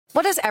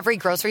What does every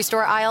grocery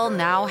store aisle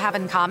now have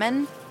in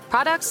common?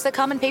 Products that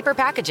come in paper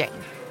packaging.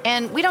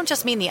 And we don't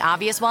just mean the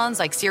obvious ones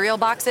like cereal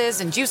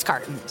boxes and juice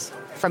cartons.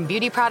 From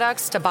beauty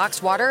products to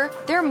boxed water,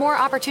 there are more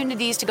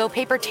opportunities to go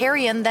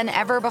papertarian than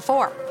ever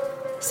before.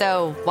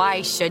 So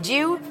why should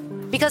you?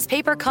 Because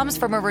paper comes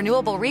from a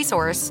renewable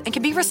resource and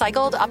can be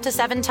recycled up to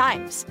 7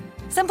 times.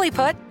 Simply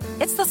put,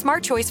 it's the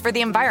smart choice for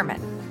the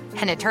environment.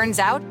 And it turns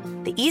out,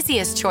 the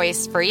easiest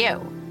choice for you.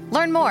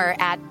 Learn more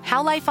at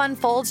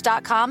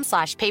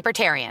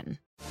howlifeunfolds.com/papertarian.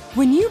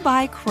 When you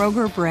buy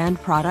Kroger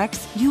brand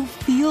products, you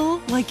feel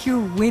like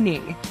you're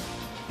winning.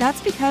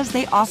 That's because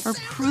they offer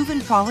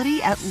proven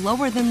quality at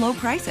lower than low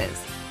prices.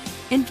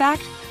 In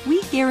fact,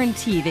 we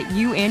guarantee that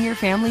you and your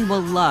family will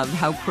love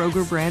how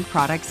Kroger brand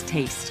products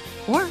taste,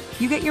 or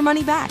you get your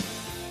money back.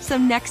 So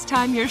next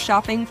time you're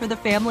shopping for the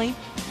family,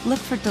 look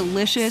for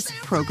delicious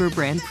Kroger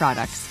brand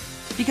products,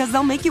 because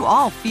they'll make you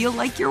all feel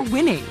like you're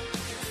winning.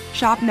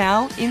 Shop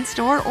now,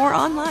 in-store, or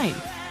online.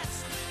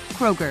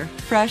 Kroger,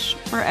 fresh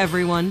for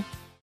everyone.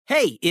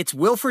 Hey, it's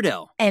Will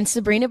Friedle. And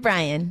Sabrina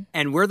Bryan.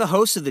 And we're the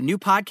hosts of the new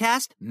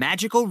podcast,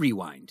 Magical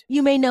Rewind.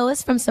 You may know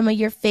us from some of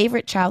your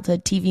favorite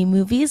childhood TV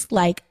movies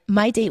like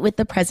My Date with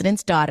the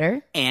President's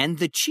Daughter. And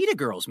the Cheetah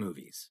Girls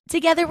movies.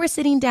 Together, we're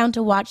sitting down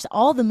to watch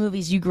all the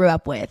movies you grew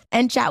up with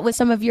and chat with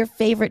some of your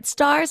favorite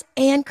stars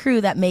and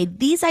crew that made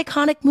these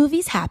iconic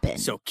movies happen.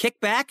 So kick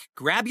back,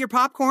 grab your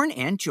popcorn,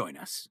 and join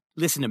us.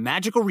 Listen to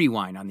Magical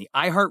Rewind on the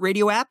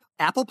iHeartRadio app,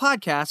 Apple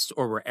Podcasts,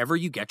 or wherever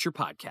you get your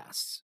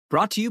podcasts.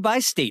 Brought to you by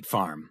State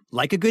Farm.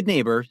 Like a good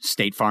neighbor,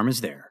 State Farm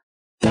is there.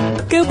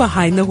 Go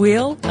behind the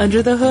wheel,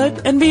 under the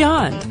hood, and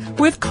beyond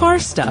with Car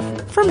Stuff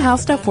from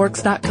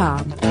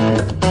HowStuffWorks.com.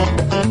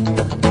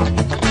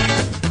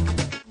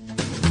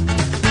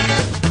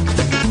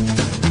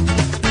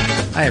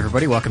 Hi,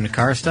 everybody. Welcome to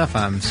Car Stuff.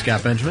 I'm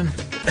Scott Benjamin.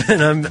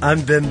 And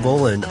I'm Ben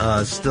Bolin,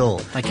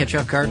 still. I catch you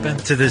off guard, Ben?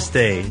 To this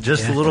day.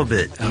 Just a little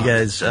bit. Oh. You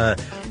guys, I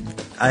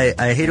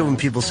hate it when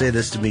people say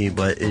this to me,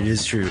 but it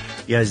is true.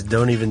 You guys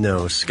don't even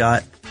know.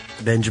 Scott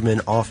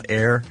Benjamin off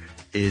air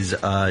is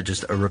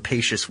just a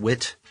rapacious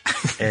wit.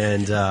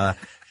 And,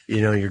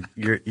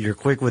 you're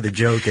quick with a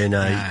joke. And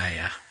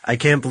I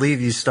can't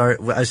believe I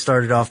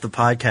started off the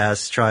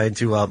podcast trying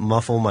to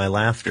muffle my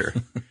laughter.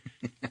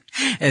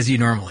 As you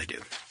normally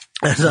do.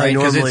 As I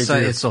normally do.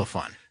 It's so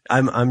fun.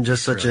 I'm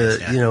just such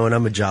and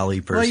I'm a jolly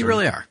person. Well, you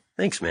really are.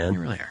 Thanks, man. You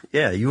really are.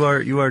 Yeah, you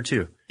are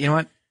too. You know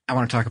what? I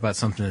want to talk about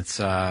something that's,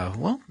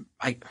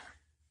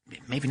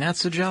 maybe not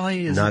so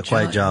jolly. Not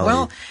quite jolly.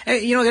 Well,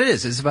 you know what it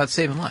is? It's about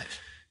saving lives.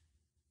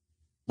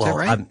 Well,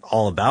 right? I'm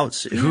all about,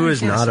 who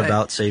is not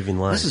about saving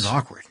lives? This is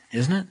awkward,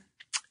 isn't it?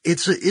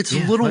 It's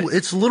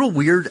a little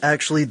weird,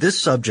 actually. This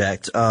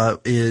subject,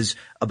 is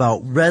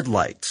about red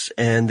lights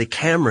and the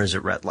cameras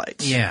at red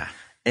lights. Yeah.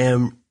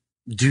 And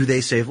do they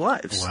save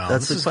lives? Well,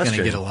 that's the question. This is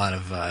going to get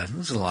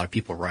a lot of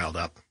people riled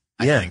up.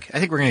 I think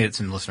we're going to get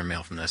some listener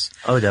mail from this.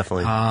 Oh,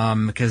 definitely.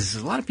 Because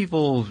a lot of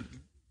people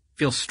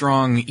feel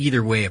strong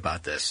either way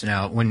about this.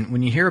 Now,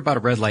 when you hear about a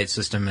red light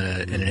system in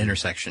an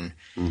intersection,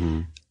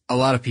 a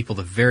lot of people,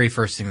 the very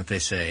first thing that they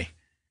say,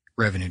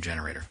 revenue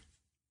generator.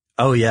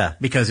 Oh, yeah.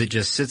 Because it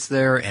just sits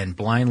there and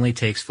blindly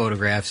takes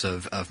photographs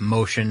of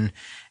motion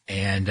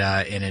and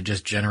it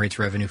just generates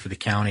revenue for the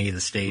county, the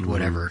state,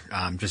 whatever,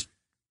 just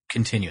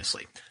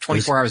continuously,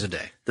 24 hours a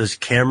day. Those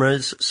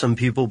cameras, some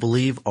people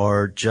believe,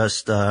 are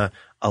just a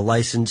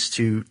license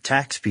to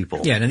tax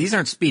people. Yeah, now these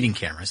aren't speeding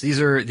cameras. These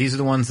are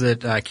the ones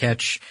that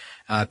catch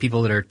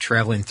people that are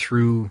traveling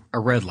through a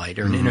red light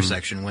or an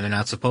intersection when they're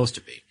not supposed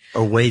to be.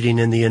 Or waiting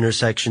in the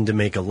intersection to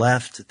make a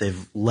left.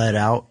 They've let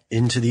out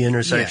into the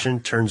intersection,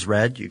 turns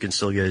red. You can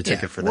still get a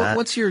ticket for that.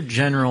 What's your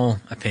general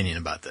opinion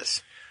about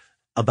this?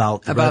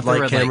 About the red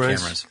light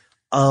cameras?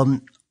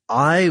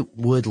 I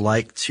would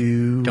like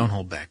to... Don't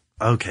hold back.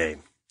 Okay.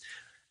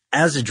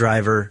 As a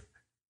driver,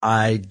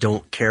 I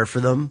don't care for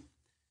them.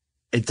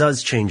 It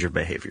does change your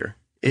behavior.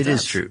 It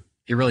is true.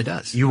 It really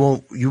does. You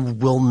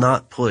will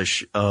not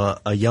push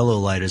a yellow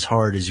light as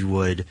hard as you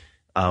would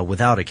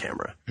without a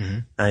camera.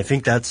 And I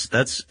think that's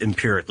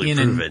empirically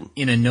proven.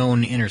 In a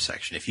known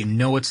intersection. If you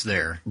know it's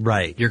there,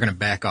 right, you're going to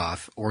back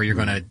off or you're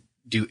going to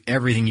do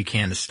everything you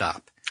can to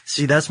stop.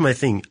 See, that's my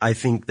thing. I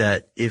think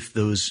that if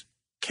those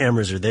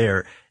cameras are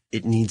there,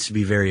 it needs to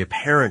be very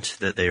apparent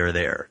that they are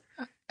there.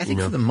 I think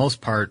for the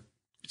most part,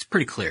 it's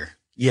pretty clear.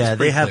 Yeah,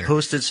 they have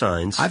posted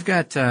signs. I've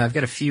got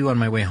a few on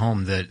my way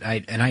home that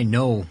I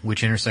know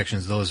which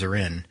intersections those are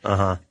in.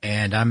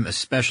 And I'm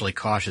especially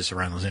cautious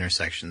around those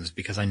intersections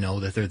because I know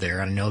that they're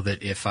there. And I know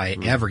that if I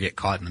ever get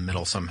caught in the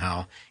middle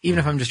somehow, even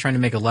if I'm just trying to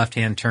make a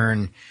left-hand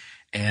turn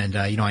and,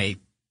 I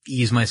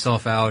ease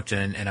myself out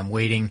and I'm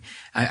waiting,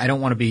 I don't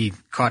want to be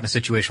caught in a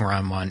situation where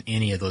I'm on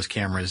any of those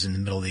cameras in the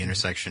middle of the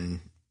intersection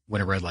when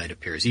a red light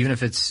appears, even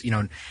if it's,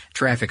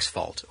 traffic's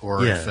fault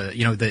or if,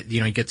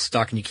 you get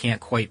stuck and you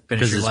can't quite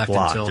finish your left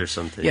until or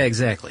something. Yeah,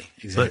 exactly.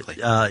 But,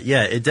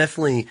 it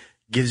definitely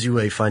gives you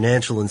a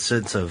financial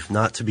incentive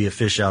not to be a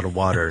fish out of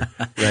water,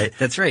 right?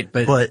 That's right.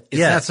 But it's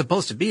not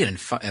supposed to be a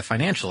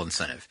financial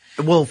incentive.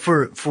 Well,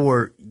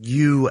 for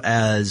you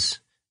as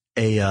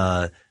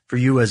for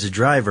you as a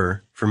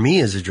driver, for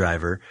me as a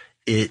driver,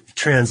 it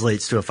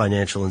translates to a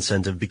financial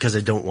incentive because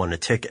I don't want a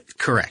ticket.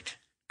 Correct.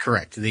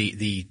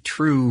 The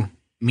true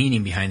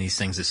meaning behind these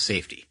things is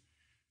safety.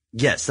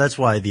 Yes, that's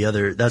why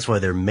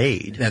they're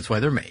made. That's why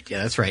they're made.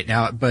 Yeah, that's right.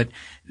 Now, but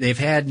they've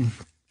had,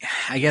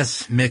 I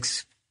guess,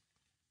 mixed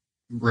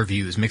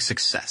reviews, mixed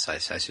success, I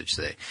should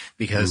say,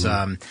 because,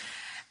 a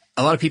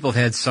lot of people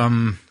have had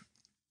some,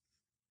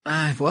 they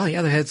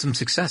had some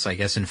success, I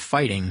guess, in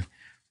fighting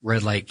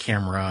red light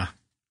camera,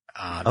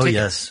 tickets.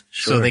 Yes,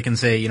 sure. So they can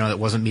say, it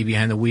wasn't me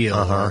behind the wheel,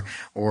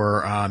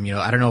 or, I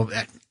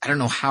don't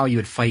know how you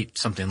would fight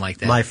something like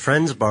that. My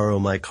friends borrow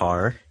my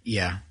car.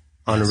 Yeah.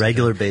 On a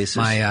regular basis.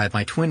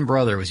 My twin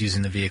brother was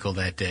using the vehicle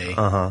that day.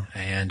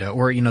 And,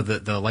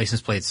 the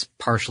license plate's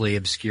partially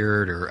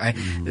obscured,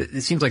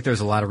 it seems like there's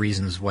a lot of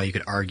reasons why you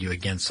could argue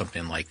against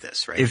something like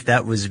this, right? If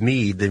that was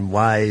me, then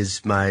why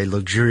is my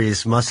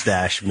luxurious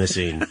mustache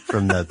missing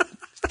from the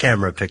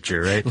camera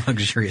picture, right?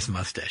 Luxurious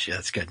mustache. Yeah,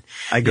 that's good.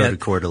 I go to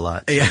court a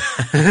lot. Yeah.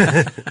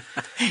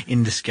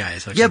 In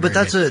disguise. Yeah, but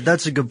that's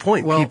a good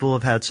point. Well, people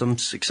have had some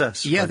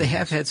success. Yeah, they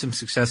have had some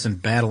success in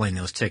battling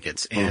those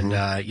tickets. And,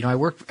 I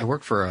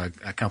worked for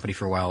a company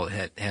for a while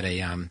that had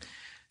a,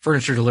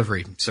 furniture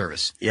delivery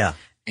service. Yeah.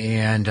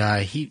 And,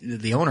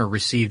 the owner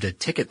received a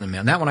ticket in the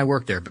mail. Not when I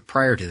worked there, but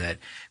prior to that,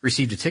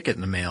 received a ticket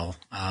in the mail,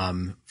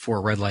 for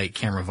a red light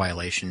camera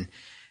violation.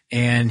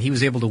 And he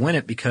was able to win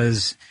it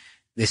because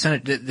they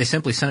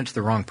simply sent it to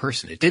the wrong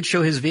person. It did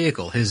show his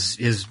vehicle,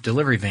 his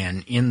delivery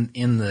van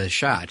in the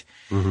shot.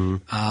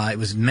 It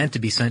was meant to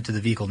be sent to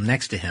the vehicle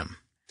next to him,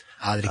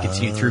 that he could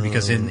see through,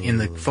 because in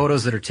the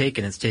photos that are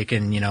taken, it's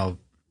taken,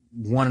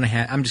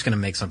 1.5, I'm just going to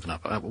make something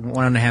up,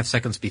 1.5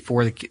 seconds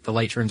before the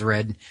light turns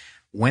red,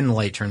 when the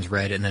light turns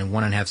red, and then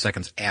 1.5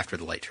 seconds after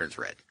the light turns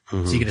red.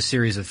 So you get a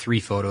series of 3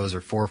 photos or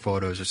 4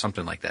 photos or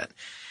something like that.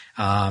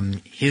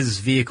 His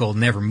vehicle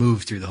never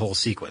moved through the whole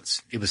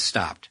sequence. It was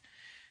stopped.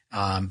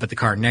 But the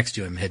car next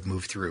to him had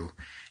moved through.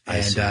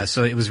 And,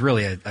 so it was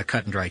really a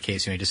cut and dry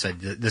case. He just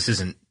said, this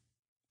isn't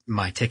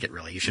my ticket,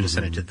 really. You should have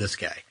sent it to this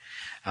guy.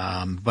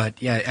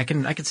 But yeah, I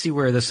can see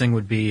where this thing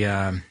would be,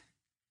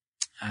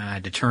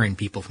 deterring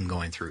people from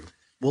going through.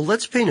 Well,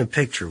 let's paint a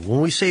picture. When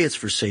we say it's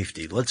for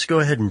safety, let's go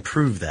ahead and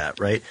prove that,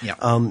 right?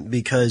 Yeah.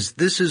 Because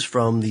this is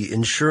from the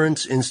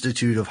Insurance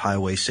Institute of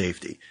Highway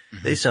Safety.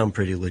 They sound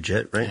pretty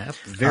legit, right? Yeah,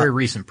 very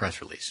recent press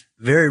release.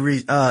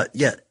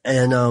 Yeah.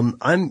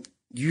 And,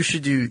 you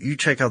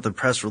check out the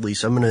press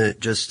release. I'm going to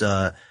just,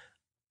 a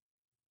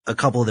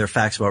couple of their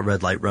facts about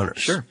red light runners.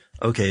 Sure.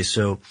 Okay.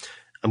 So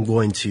I'm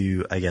going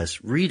to, I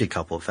guess, read a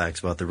couple of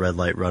facts about the red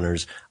light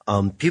runners.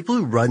 People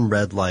who run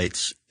red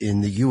lights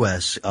in the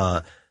U.S.,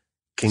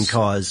 can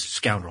cause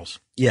scoundrels.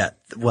 Yeah.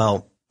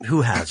 Well,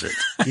 who has it?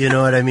 You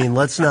know what I mean?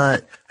 Let's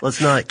not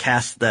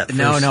cast that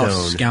first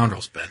stone.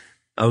 Scoundrels, Ben.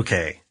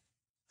 Okay.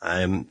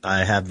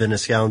 I have been a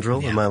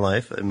scoundrel in my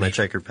life, in my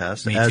checkered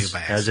past. Me as, too,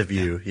 as have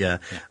you. Yeah.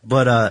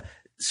 But,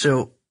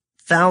 so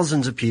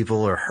thousands of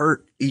people are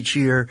hurt each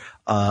year.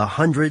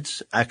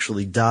 Hundreds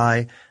actually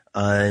die.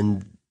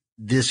 And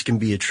this can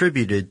be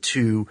attributed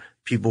to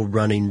people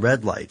running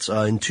red lights.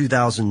 In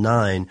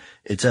 2009,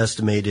 it's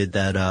estimated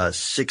that,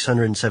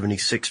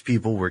 676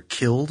 people were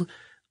killed,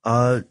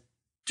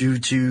 due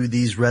to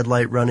these red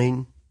light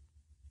running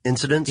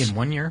incidents. In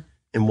 1 year?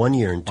 In 1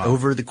 year,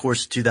 over the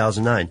course of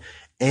 2009.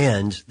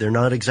 And they're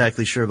not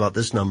exactly sure about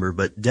this number,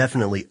 but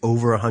definitely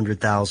over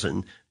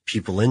 100,000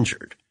 people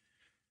injured.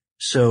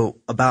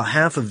 So about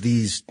half of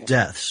these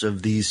deaths,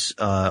 of these,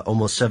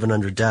 almost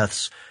 700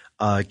 deaths,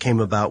 came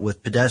about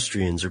with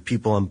pedestrians or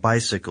people on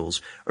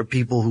bicycles or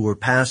people who were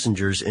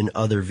passengers in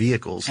other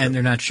vehicles. And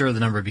they're not sure of the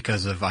number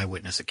because of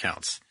eyewitness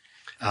accounts.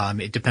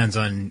 It depends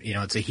on,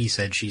 it's a he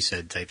said, she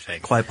said type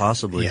thing. Quite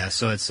possibly. Yeah.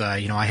 So it's, I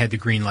had the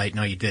green light.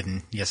 No, you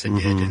didn't. Yes, I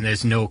did. And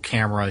there's no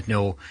camera,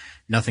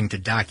 nothing to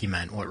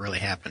document what really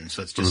happened.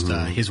 So it's just,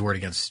 his word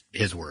against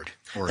his word.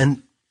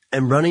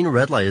 And running a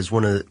red light is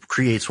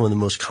creates one of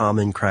the most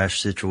common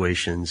crash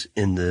situations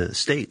in the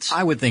States.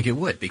 I would think it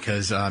would,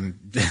 because,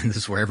 this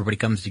is where everybody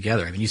comes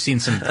together. I mean, you've seen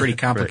some pretty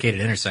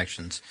complicated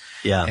intersections.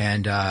 Yeah.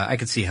 And, I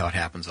could see how it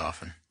happens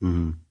often.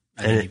 Go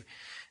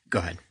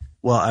ahead.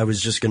 Well, I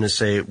was just going to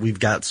say we've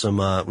got some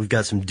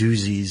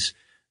doozies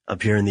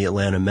up here in the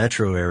Atlanta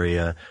metro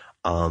area.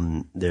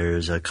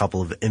 There's a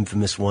couple of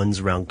infamous ones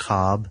around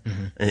Cobb,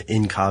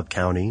 in Cobb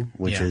County,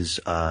 which is,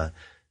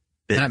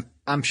 and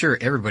I'm sure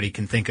everybody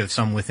can think of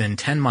some within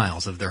 10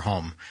 miles of their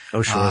home.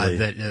 Oh, surely.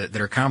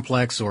 That are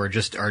complex or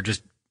just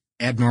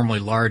abnormally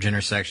large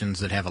intersections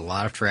that have a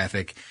lot of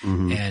traffic.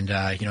 And,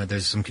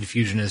 there's some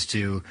confusion as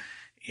to,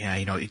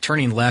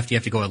 turning left, you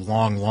have to go a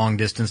long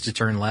distance to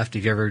turn left.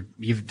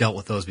 You've dealt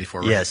with those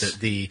before, right? Yes.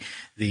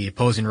 The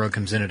opposing road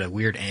comes in at a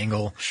weird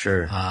angle.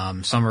 Sure.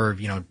 Some are,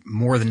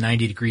 more than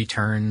 90-degree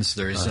turns.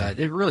 There's,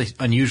 really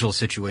unusual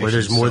situations. Where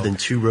there's more than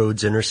 2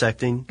 roads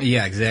intersecting?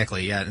 Yeah,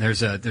 exactly. Yeah. And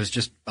there's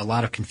just a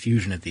lot of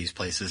confusion at these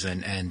places,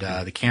 and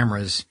the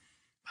cameras,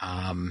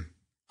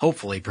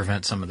 hopefully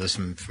prevent some of this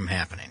from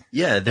happening.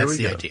 Yeah, That's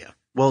the idea.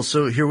 Well,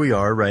 so here we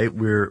are, right?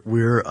 We're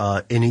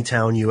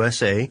Anytown,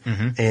 USA,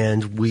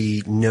 and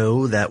we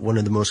know that one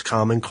of the most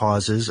common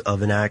causes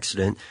of an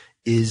accident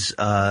is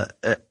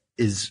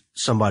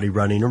somebody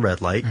running a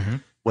red light,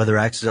 whether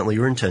accidentally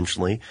or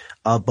intentionally.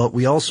 But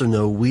we also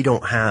know we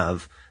don't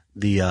have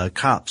the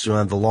cops, we don't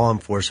have the law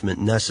enforcement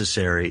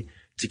necessary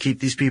to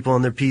keep these people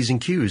on their P's and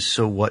Q's.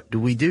 So what do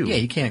we do? Yeah,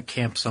 you can't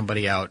camp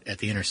somebody out at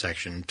the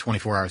intersection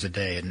 24 hours a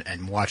day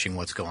and watching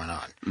what's going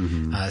on.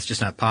 It's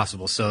just not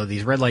possible. So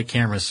these red light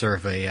cameras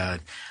serve a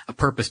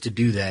purpose to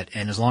do that.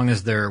 And as long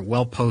as they're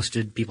well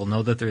posted, people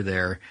know that they're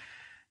there.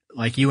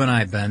 Like you and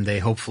I, Ben, they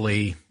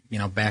hopefully,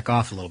 back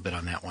off a little bit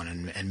on that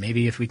one. And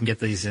maybe if we can get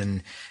these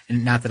in,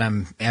 and not that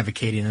I'm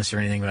advocating this or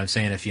anything, but I'm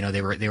saying if,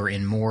 they were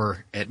in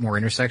at more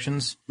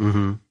intersections,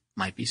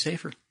 might be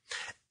safer.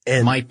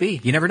 And might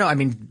be. You never know. I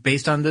mean,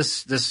 based on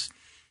this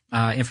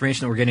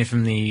information that we're getting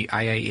from the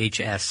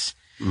IIHS,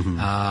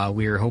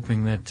 we're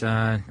hoping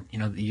that,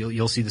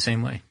 you'll see the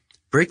same way.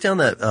 break down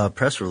that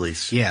press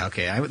release. Yeah,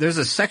 okay. There's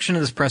a section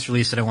of this press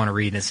release that I want to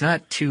read, and it's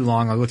not too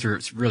long. I'll go through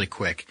it really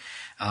quick.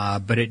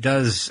 But it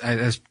does, I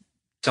was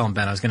telling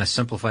Ben I was going to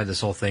simplify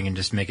this whole thing and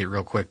just make it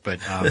real quick, but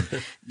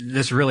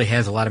this really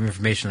has a lot of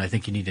information that I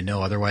think you need to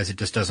know. Otherwise, it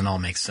just doesn't all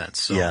make sense.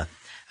 So, yeah.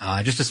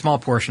 Just a small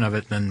portion of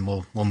it, then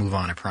we'll move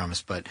on, I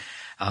promise. But,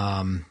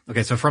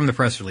 okay, so from the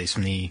press release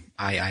from the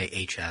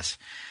IIHS.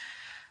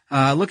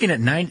 Looking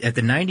at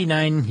the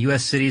 99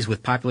 U.S. cities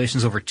with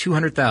populations over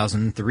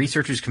 200,000, the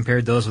researchers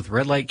compared those with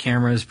red light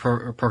cameras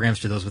programs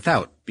to those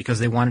without, because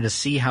they wanted to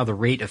see how the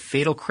rate of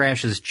fatal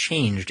crashes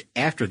changed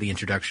after the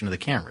introduction of the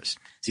cameras.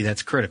 See,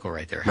 that's critical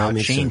right there, how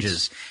it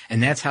changes. Sense.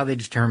 And that's how they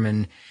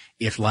determine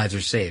if lives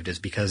are saved, is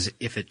because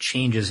if it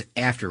changes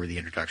after the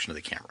introduction of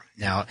the camera.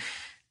 Now,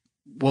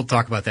 we'll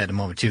talk about that in a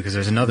moment too, because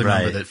there's another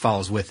number that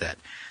follows with that.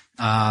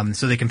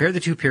 So they compared the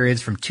two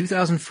periods from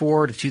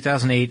 2004 to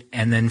 2008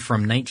 and then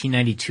from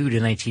 1992 to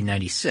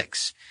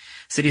 1996.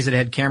 Cities that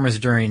had cameras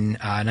during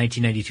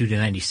 1992 to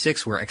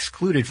 96 were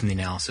excluded from the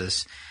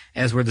analysis,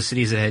 as were the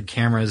cities that had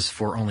cameras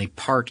for only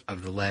part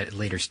of the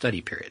later study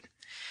period.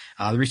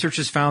 The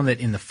researchers found that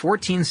in the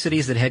 14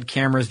 cities that had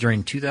cameras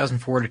during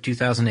 2004 to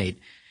 2008,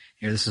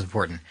 here this is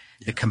important,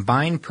 the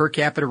combined per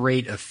capita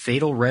rate of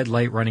fatal red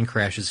light running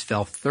crashes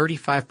fell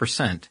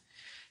 35%.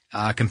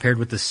 Compared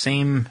with the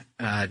same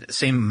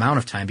amount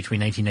of time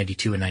between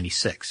 1992 and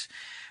 96.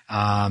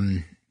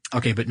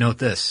 Okay, but note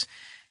this.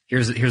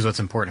 Here's what's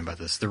important about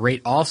this. The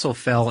rate also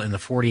fell in the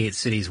 48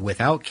 cities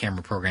without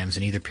camera programs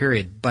in either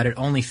period, but it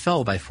only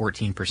fell by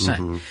 14%.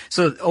 Mm-hmm.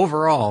 So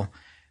overall,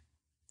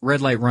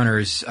 red light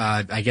runners,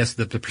 I guess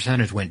the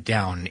percentage went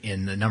down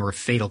in the number of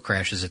fatal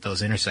crashes at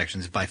those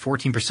intersections by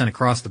 14%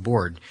 across the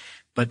board.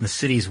 But in the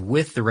cities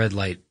with the red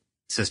light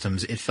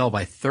systems, it fell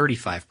by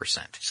 35%.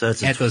 So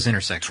that's at those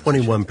intersections.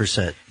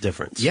 21%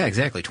 difference. Yeah,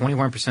 exactly.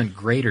 21%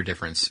 greater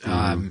difference.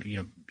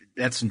 Mm-hmm.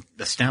 That's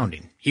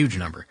astounding. Huge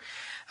number.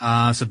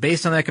 So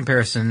based on that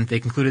comparison,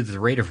 they concluded that the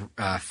rate of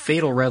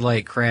fatal red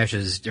light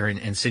crashes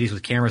in cities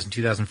with cameras in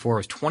 2004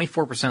 was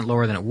 24%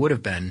 lower than it would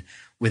have been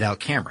without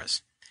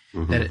cameras.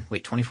 Mm-hmm.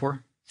 Wait,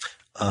 24?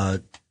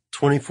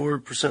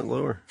 24%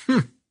 lower.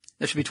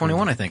 That should be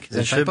 21, I think. Is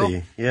that it should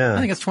be, yeah. I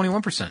think it's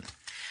 21%.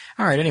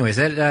 All right. Anyways,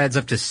 that adds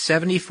up to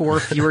 74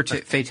 fewer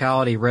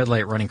fatality red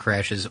light running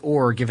crashes,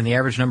 or given the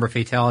average number of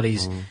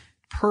fatalities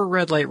per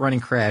red light running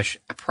crash,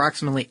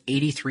 approximately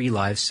 83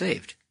 lives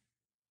saved.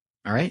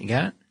 All right. You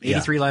got it?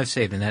 83 lives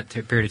saved in that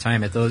period of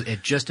time at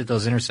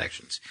those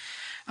intersections.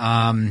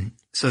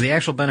 So the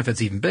actual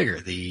benefit's even bigger.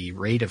 The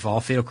rate of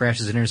all fatal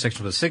crashes at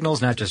intersections with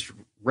signals, not just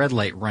red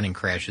light running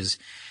crashes,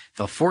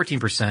 fell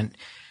 14%.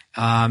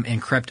 And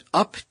crept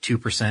up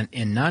 2%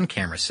 in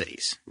non-camera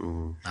cities.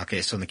 Mm-hmm.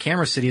 Okay, so in the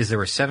camera cities, there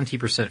were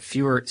 17%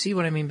 fewer. See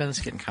what I mean, Ben?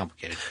 It's getting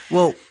complicated.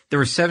 Well, there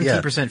were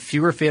 17%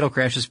 fewer fatal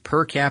crashes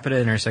per capita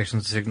at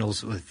intersections with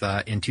signals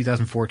in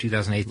 2004,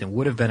 2008 than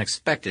would have been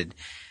expected.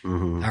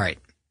 Mm-hmm. All right.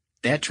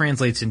 That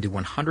translates into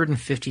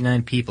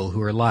 159 people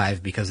who are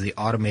alive because of the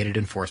automated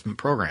enforcement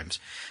programs.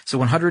 So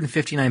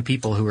 159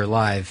 people who are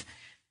alive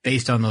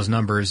based on those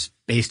numbers,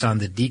 based on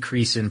the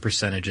decrease in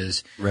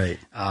percentages. Right.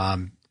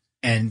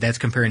 And that's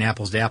comparing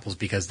apples to apples,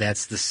 because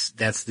that's the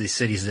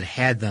cities that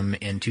had them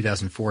in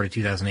 2004 to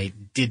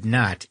 2008 did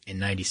not in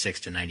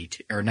 96 to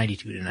 92 or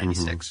 92 to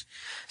 96. Mm-hmm.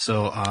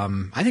 So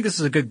I think this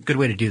is a good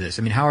way to do this.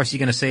 I mean, how else are you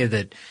going to say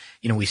that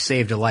we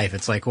saved a life?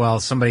 It's like, well,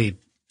 somebody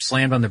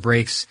slammed on the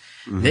brakes,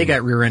 they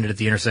got rear-ended at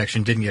the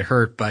intersection, didn't get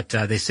hurt, but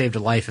they saved a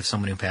life of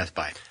someone who passed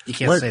by. You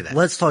can't say that.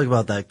 Let's talk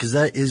about that, because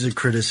that is a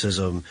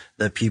criticism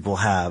that people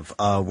have,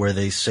 where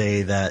they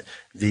say that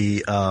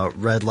the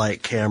red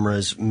light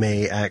cameras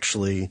may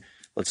actually.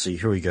 Let's see,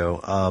 here we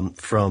go.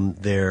 From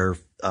their,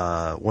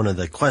 one of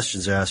the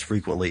questions they asked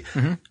frequently.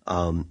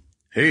 Mm-hmm.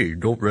 Hey,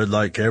 don't red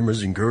light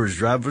cameras encourage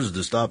drivers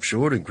to stop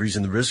short,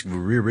 increasing the risk of a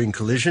rear end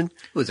collision?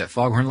 Who is that,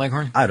 Foghorn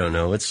Leghorn? I don't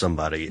know. It's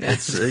somebody.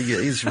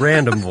 It's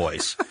random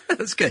voice.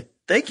 That's good.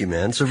 Thank you,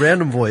 man. So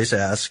random voice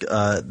asked,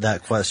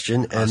 that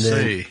question.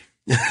 And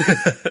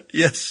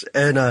Yes.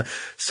 And,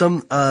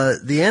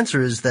 the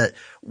answer is that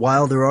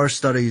while there are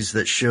studies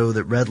that show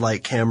that red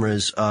light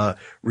cameras,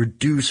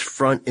 reduce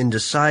front into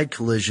side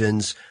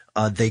collisions,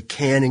 they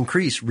can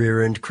increase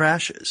rear end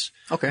crashes.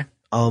 Okay.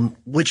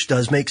 Which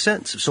does make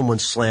sense if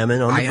someone's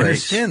slamming on the brakes. I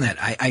understand that.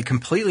 I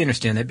completely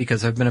understand that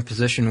because I've been in a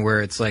position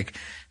where it's like,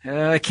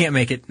 I can't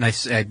make it. And I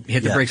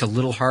hit the brakes a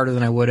little harder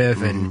than I would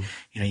have. And,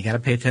 you got to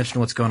pay attention to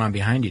what's going on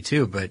behind you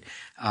too. But,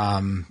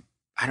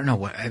 I don't know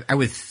what, I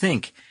would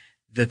think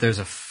that there's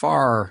a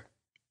far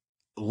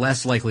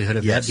less likelihood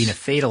of that being a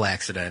fatal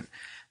accident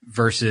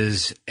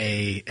versus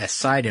a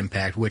side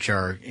impact, which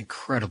are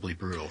incredibly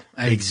brutal.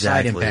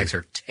 Side impacts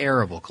are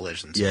terrible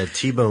collisions. Yeah,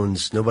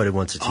 T-bones, nobody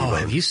wants a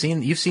T-bone. You've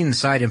seen the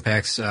side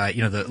impacts, a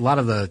lot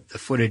of the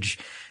footage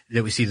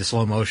that we see, the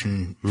slow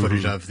motion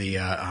footage of the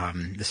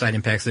side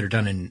impacts that are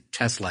done in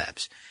test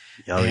labs.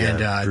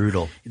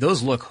 Brutal.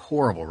 Those look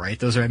horrible, right?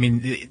 Those are,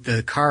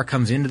 the car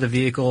comes into the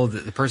vehicle,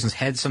 the person's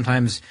head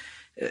sometimes,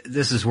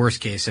 this is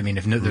worst case. If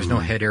there's no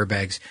head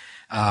airbags,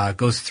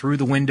 goes through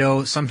the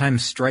window,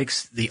 sometimes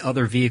strikes the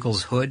other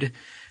vehicle's hood.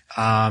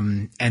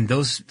 And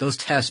those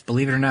tests,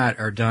 believe it or not,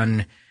 are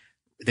done,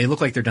 they look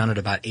like they're done at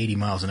about 80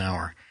 miles an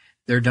hour.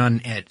 They're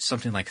done at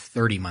something like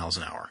 30 miles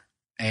an hour.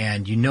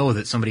 And you know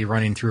that somebody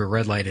running through a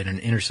red light at an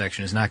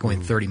intersection is not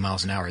going 30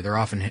 miles an hour. They're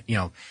often,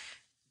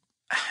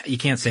 you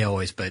can't say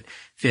always, but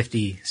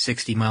 50,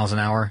 60 miles an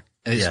hour,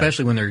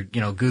 especially when they're,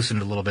 goosing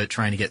it a little bit,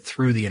 trying to get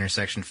through the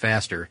intersection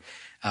faster,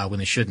 when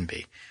they shouldn't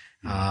be.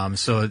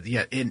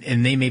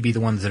 And they may be the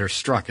ones that are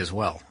struck as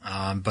well.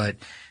 But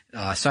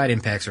side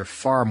impacts are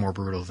far more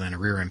brutal than a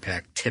rear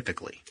impact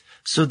typically.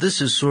 So this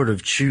is sort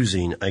of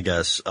choosing, I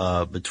guess,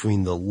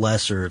 between the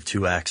lesser of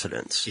two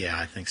accidents. Yeah,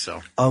 I think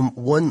so.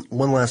 One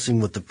last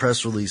thing with the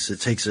press release that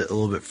takes it a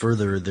little bit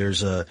further.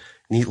 There's a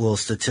neat little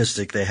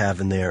statistic they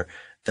have in there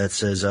that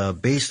says,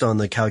 based on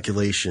the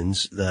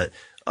calculations that,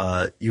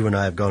 you and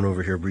I have gone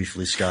over here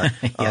briefly, Scott.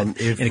 In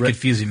a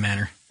confusing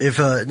manner.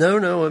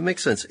 No, it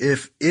makes sense.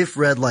 If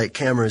red light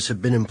cameras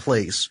have been in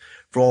place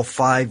for all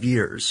 5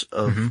 years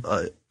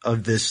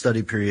of this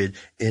study period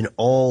in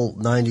all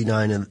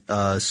 99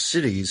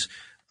 cities,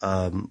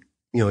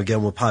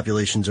 again with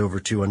populations over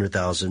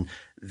 200,000,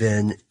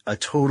 then a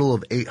total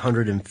of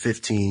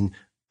 815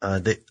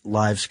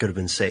 lives could have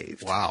been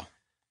saved. Wow.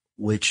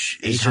 Which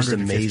is just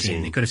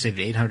amazing. They could have saved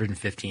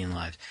 815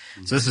 lives.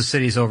 So this is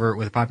cities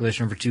with a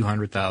population over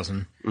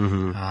 200,000.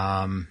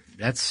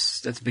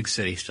 That's a big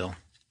city still.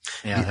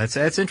 Yeah,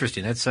 that's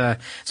interesting. That's so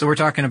we're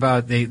talking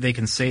about they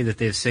can say that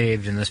they've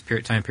saved in this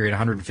time period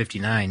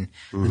 159.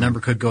 The number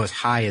could go as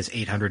high as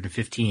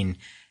 815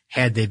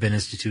 had they been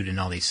instituted in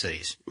all these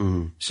cities.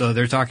 So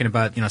they're talking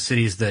about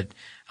cities that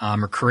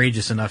are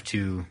courageous enough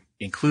to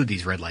include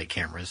these red light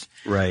cameras.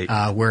 Right.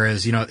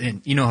 Whereas, how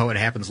it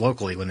happens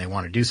locally when they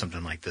want to do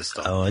something like this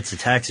stuff. Oh, it's a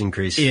tax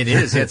increase. It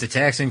is. It's a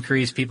tax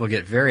increase. People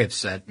get very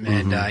upset.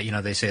 And,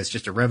 they say it's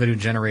just a revenue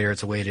generator.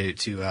 It's a way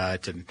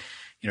to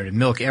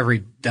milk every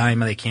dime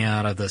they can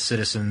out of the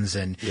citizens.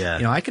 And,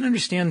 I can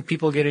understand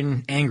people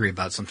getting angry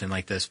about something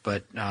like this.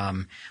 But,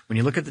 when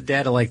you look at the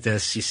data like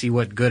this, you see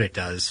what good it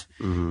does.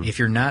 If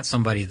you're not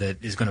somebody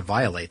that is going to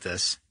violate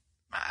this,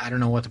 I don't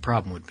know what the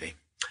problem would be.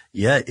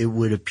 Yeah, it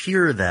would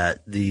appear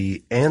that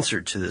the answer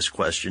to this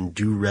question,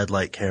 do red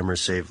light cameras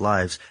save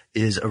lives,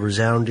 is a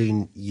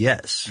resounding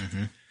yes.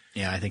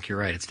 Yeah, I think you're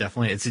right. It's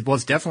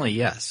definitely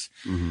yes.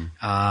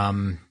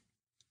 I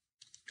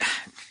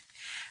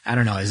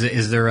don't know.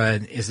 Is there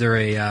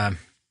a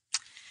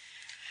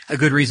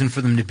good reason for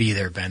them to be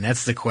there, Ben?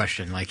 That's the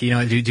question. Like,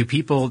 do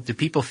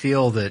people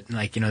feel that,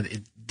 like,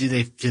 do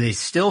they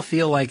still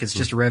feel like it's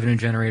just a revenue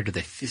generator? Do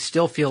they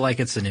still feel like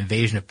it's an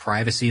invasion of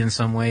privacy in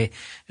some way?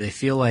 Do they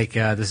feel like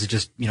this is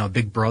just a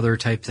Big Brother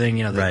type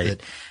thing?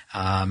 Right.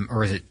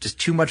 Or is it just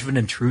too much of an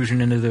intrusion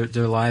into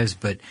their lives?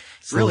 But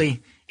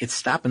really, it's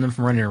stopping them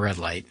from running a red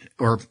light,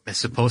 or it's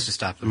supposed to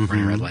stop them from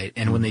running a red light.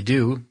 And when they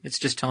do, it's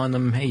just telling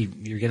them, hey,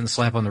 you're getting a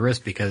slap on the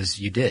wrist because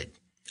you did.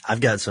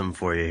 I've got something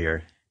for you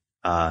here.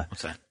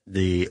 What's that?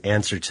 The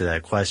answer to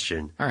that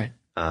question. All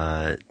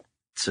right.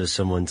 So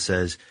someone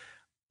says,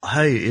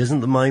 hey,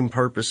 isn't the main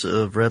purpose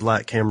of red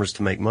light cameras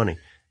to make money?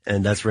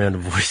 And that's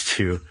Random Voice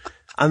too.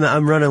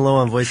 I'm running low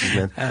on voices,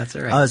 man. That's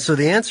all right. So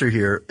the answer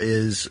here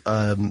is,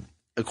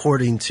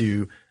 according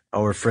to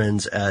our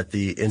friends at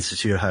the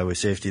Institute of Highway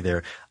Safety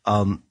there,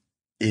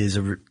 is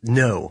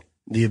no.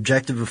 The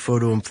objective of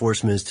photo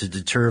enforcement is to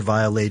deter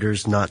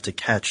violators, not to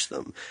catch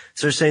them.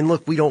 So they're saying,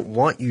 look, we don't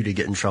want you to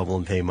get in trouble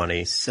and pay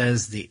money.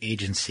 Says the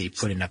agency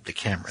putting up the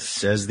cameras.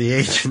 Says the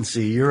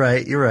agency. You're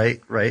right.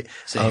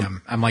 See,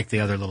 I'm like the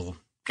other little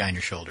guy on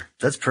your shoulder.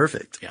 That's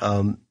perfect.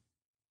 Yeah.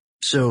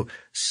 So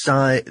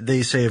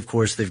they say, of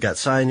course, they've got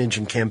signage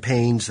and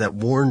campaigns that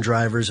warn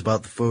drivers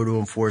about the photo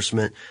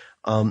enforcement.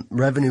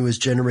 Revenue is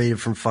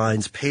generated from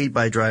fines paid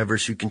by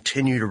drivers who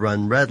continue to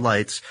run red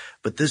lights,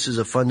 but this is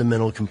a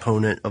fundamental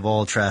component of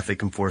all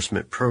traffic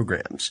enforcement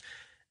programs.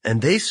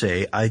 And they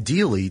say,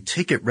 ideally,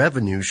 ticket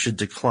revenue should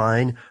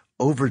decline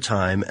over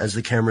time as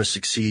the cameras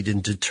succeed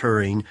in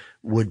deterring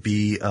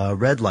would-be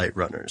red light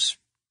runners.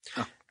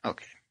 Oh,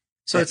 okay.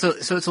 So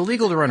it's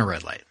illegal to run a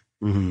red light.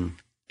 Mm-hmm.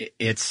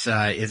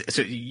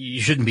 So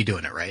you shouldn't be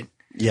doing it, right?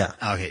 Yeah.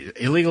 Okay.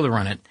 Illegal to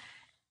run it.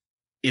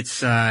 It's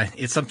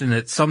something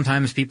that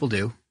sometimes people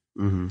do.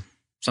 Mm-hmm.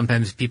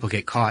 Sometimes people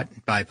get caught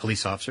by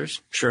police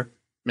officers. Sure.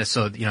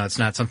 So, it's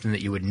not something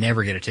that you would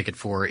never get a ticket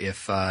for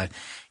if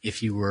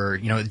you were,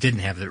 didn't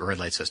have the red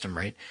light system,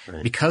 right?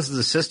 Because of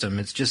the system,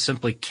 it's just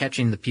simply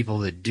catching the people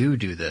that do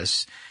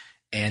this.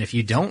 And if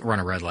you don't run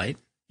a red light,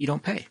 you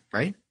don't pay,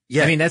 right?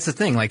 Yeah. I mean, that's the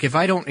thing. Like, if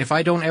I don't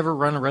ever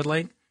run a red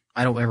light,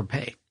 I don't ever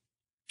pay.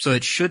 So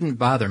it shouldn't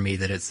bother me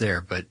that it's there,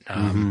 but, I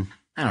don't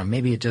know,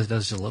 maybe it just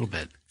does a little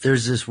bit.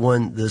 There's this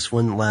one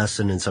last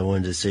sentence I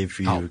wanted to save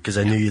for you because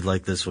I knew you'd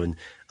like this one.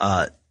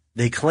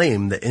 They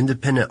claim that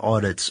independent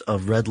audits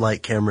of red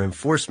light camera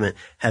enforcement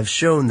have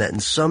shown that in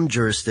some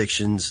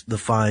jurisdictions, the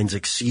fines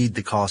exceed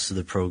the cost of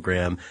the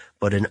program,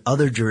 but in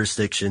other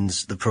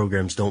jurisdictions, the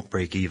programs don't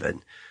break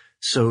even.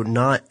 So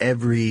not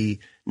every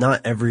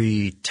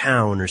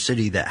town or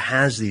city that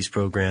has these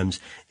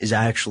programs is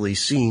actually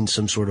seeing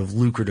some sort of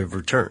lucrative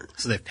return.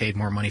 So they've paid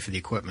more money for the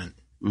equipment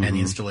and the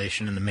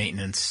installation and the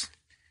maintenance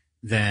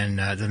than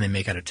they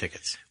make out of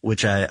tickets.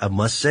 Which I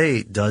must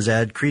say does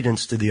add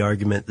credence to the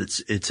argument that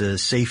it's a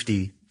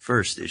safety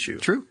first issue.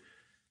 True.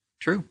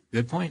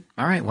 Good point.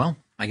 All right. Well,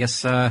 I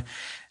guess the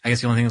only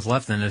thing that's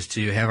left then is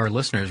to have our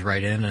listeners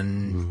write in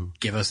and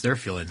give us their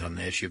feelings on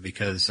the issue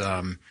because, you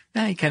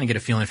kind of get a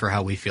feeling for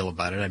how we feel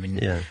about it. I mean,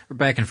 we're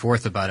back and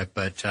forth about it,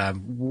 but,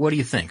 what do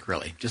you think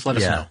really? Just let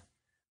us know.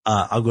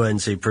 I'll go ahead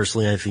and say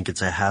personally, I think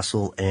it's a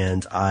hassle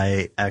and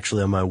I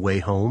actually on my way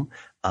home,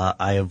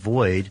 I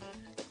avoid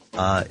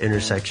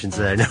intersections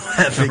that I know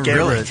have the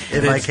cameras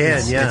if I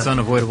can. It's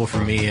unavoidable for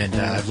me, and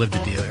I've learned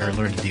to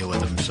deal with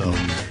them. So,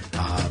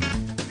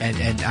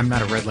 and I'm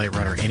not a red light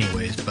runner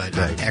anyways, but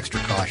I'm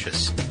extra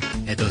cautious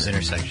at those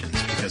intersections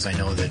because I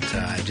know that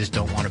I just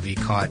don't want to be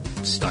caught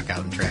stuck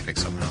out in traffic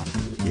somehow.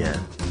 Yeah.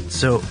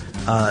 So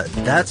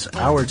that's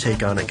our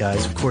take on it,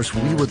 guys. Of course,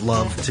 we would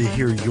love to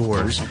hear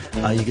yours.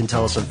 You can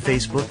tell us on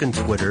Facebook and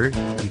Twitter.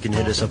 You can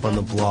hit us up on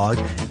the blog,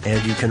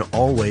 and you can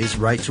always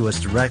write to us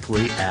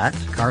directly at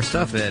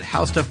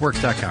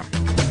carstuff@howstuffworks.com.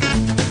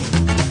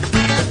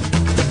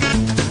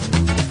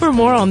 For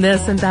more on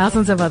this and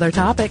thousands of other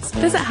topics,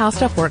 visit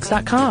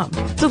howstuffworks.com.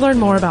 To learn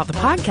more about the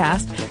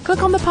podcast,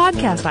 click on the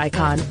podcast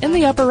icon in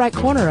the upper right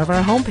corner of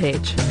our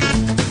homepage.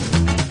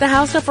 The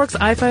How Stuff Works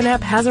iPhone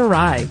app has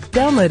arrived.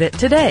 Download it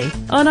today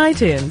on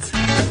iTunes.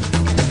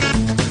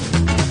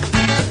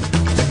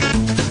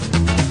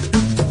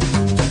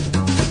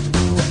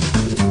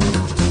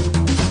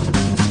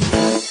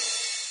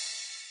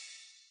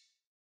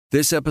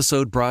 This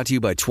episode brought to you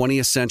by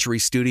 20th Century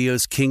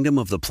Studios' Kingdom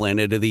of the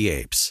Planet of the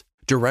Apes.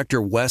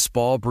 Director Wes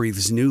Ball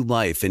breathes new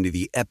life into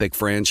the epic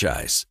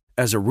franchise.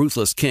 As a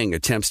ruthless king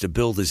attempts to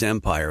build his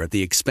empire at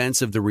the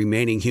expense of the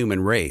remaining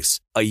human race,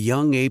 a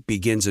young ape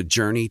begins a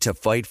journey to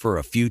fight for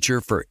a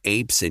future for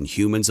apes and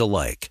humans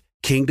alike.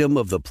 Kingdom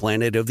of the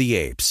Planet of the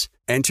Apes.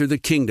 Enter the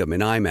kingdom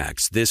in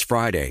IMAX this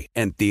Friday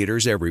and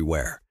theaters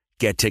everywhere.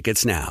 Get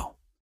tickets now.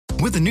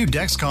 With the new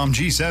Dexcom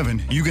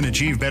G7, you can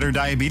achieve better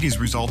diabetes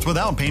results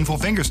without painful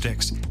finger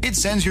sticks. It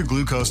sends your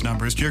glucose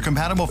numbers to your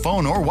compatible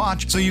phone or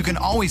watch so you can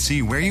always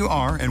see where you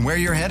are and where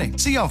you're heading.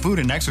 See how food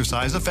and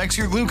exercise affects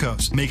your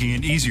glucose, making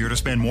it easier to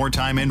spend more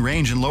time in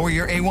range and lower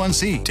your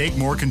A1C. Take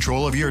more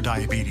control of your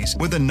diabetes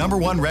with the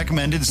 #1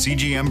 recommended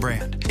CGM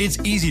brand. It's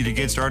easy to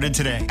get started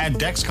today at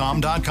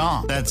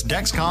Dexcom.com. That's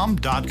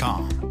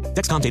Dexcom.com.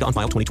 Dexcom data on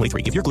file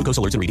 2023. If your glucose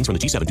alerts and readings from the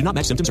G7 do not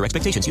match symptoms or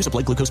expectations, use a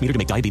blood glucose meter to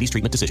make diabetes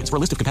treatment decisions. For a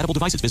list of compatible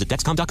devices, visit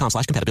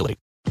Dexcom.com/compatibility.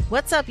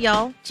 What's up,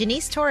 y'all?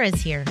 Janice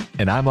Torres here.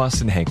 And I'm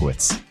Austin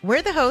Hankwitz.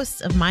 We're the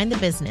hosts of Mind the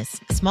Business,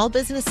 Small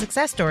Business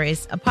Success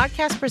Stories, a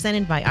podcast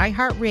presented by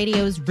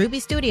iHeartRadio's Ruby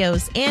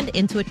Studios and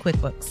Intuit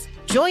QuickBooks.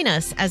 Join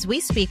us as we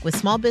speak with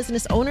small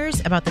business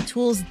owners about the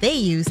tools they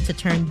use to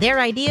turn their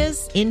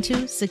ideas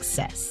into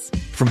success.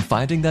 From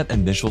finding that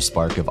initial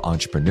spark of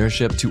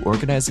entrepreneurship to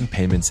organizing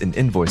payments and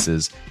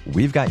invoices,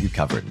 we've got you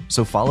covered.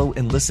 So follow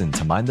and listen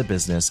to Mind the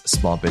Business,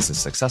 Small Business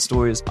Success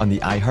Stories on the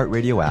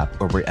iHeartRadio app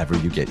or wherever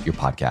you get your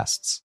podcasts.